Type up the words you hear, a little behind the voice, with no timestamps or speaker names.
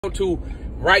to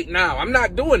right now. I'm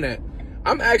not doing that.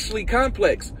 I'm actually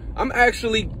complex. I'm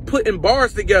actually putting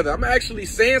bars together. I'm actually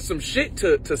saying some shit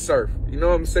to surf. You know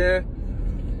what I'm saying?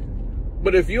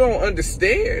 But if you don't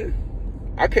understand,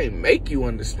 I can't make you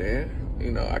understand.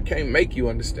 You know, I can't make you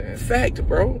understand. Fact,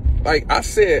 bro. Like I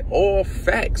said, all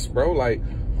facts, bro. Like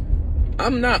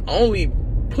I'm not only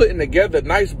putting together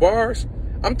nice bars,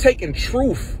 I'm taking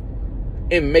truth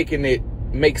and making it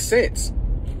make sense.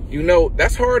 You know,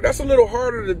 that's hard. That's a little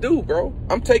harder to do, bro.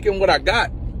 I'm taking what I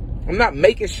got. I'm not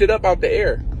making shit up out the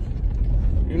air.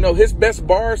 You know, his best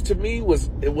bars to me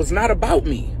it was not about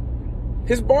me.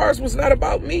 His bars was not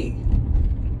about me.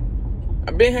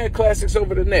 I've been had classics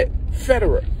over the net.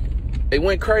 Federer. They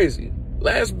went crazy.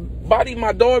 Last Body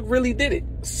My Dog really did it.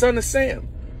 Son of Sam.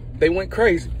 They went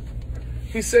crazy.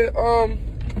 He said, what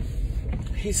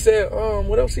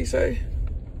else he say?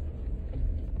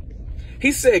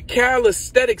 He said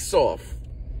calisthenics soft.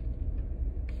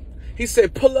 He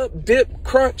said pull up, dip,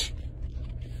 crunch.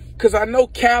 Cause I know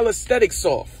calisthenics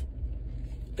soft.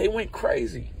 They went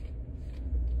crazy.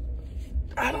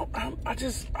 I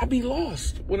be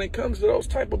lost when it comes to those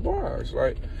type of bars,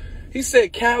 right? He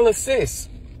said calluses.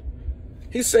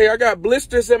 He say I got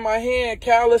blisters in my hand,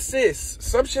 calluses.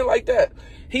 Some shit like that.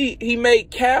 He made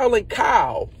Cal and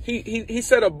cow. He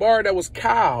said a bar that was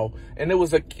cow and it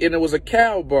was a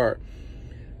cow bar.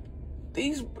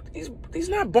 These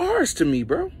not bars to me,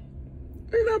 bro.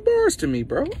 They're not bars to me,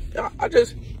 bro. I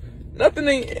just nothing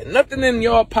in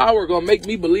y'all power gonna make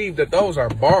me believe that those are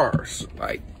bars.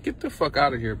 Like, get the fuck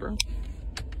out of here, bro.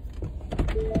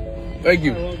 Thank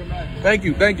you. Thank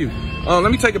you. Thank you. Let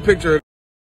me take a picture of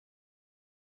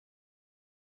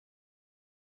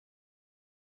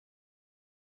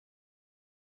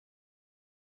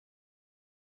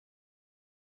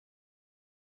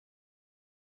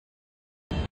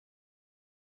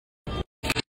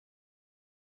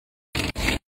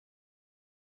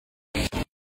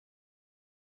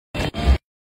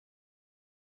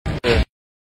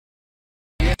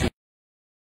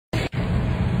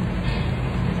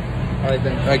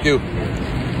Thank you.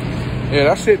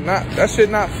 Yeah, that shit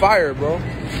not fire, bro.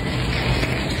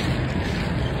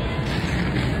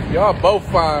 Y'all both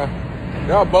fine.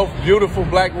 Y'all both beautiful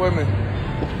black women.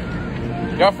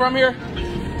 Y'all from here?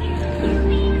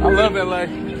 I love LA.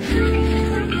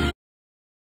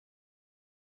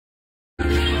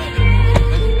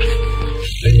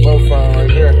 They both fine right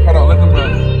there. Hold on, let them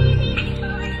run.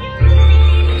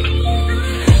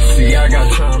 See, I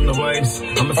got time to waste.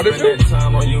 I'ma spend that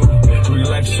time on you.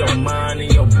 Relax your mind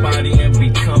and your body and be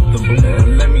comfortable.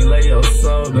 Let me lay your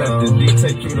soul down. Let the D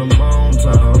take you to Moon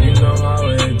Town. You know how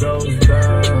it goes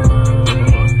down.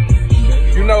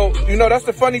 You know that's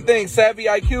the funny thing, Savvy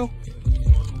IQ.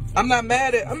 I'm not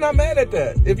mad at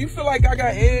that. If you feel like I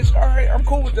got edged, all right, I'm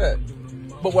cool with that.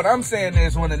 But what I'm saying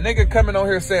is when a nigga coming on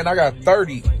here saying I got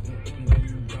 30,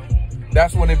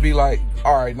 that's when it be like,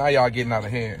 all right, now y'all getting out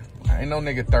of hand. Ain't no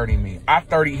nigga 30 me. I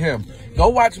 30 him. Go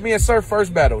watch me and Surf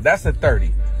first battle. That's a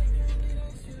 30.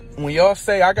 When y'all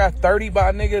say I got 30 by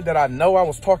a nigga that I know I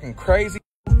was talking crazy,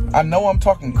 I know I'm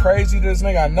talking crazy to this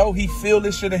nigga. I know he feel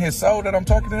this shit in his soul that I'm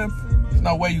talking to him. There's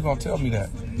no way you gonna tell me that.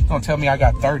 You gonna tell me I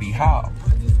got 30. How?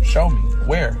 Show me.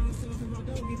 Where?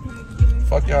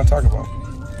 Fuck y'all talking about?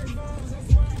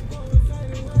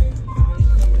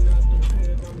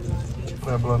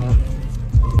 That blood up.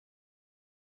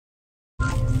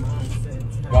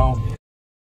 Gone.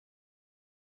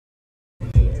 I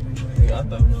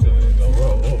thought you said go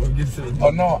roll. Get to the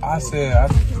Oh no, I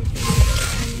said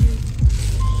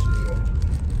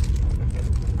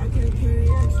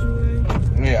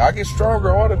yeah, I get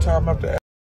stronger all the time after.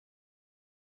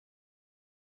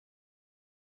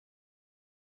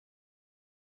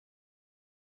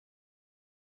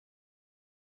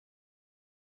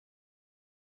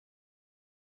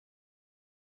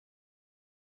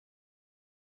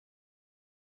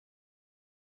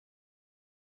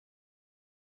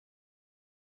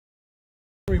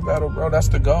 Battle, bro. That's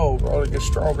the goal, bro. To get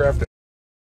stronger after.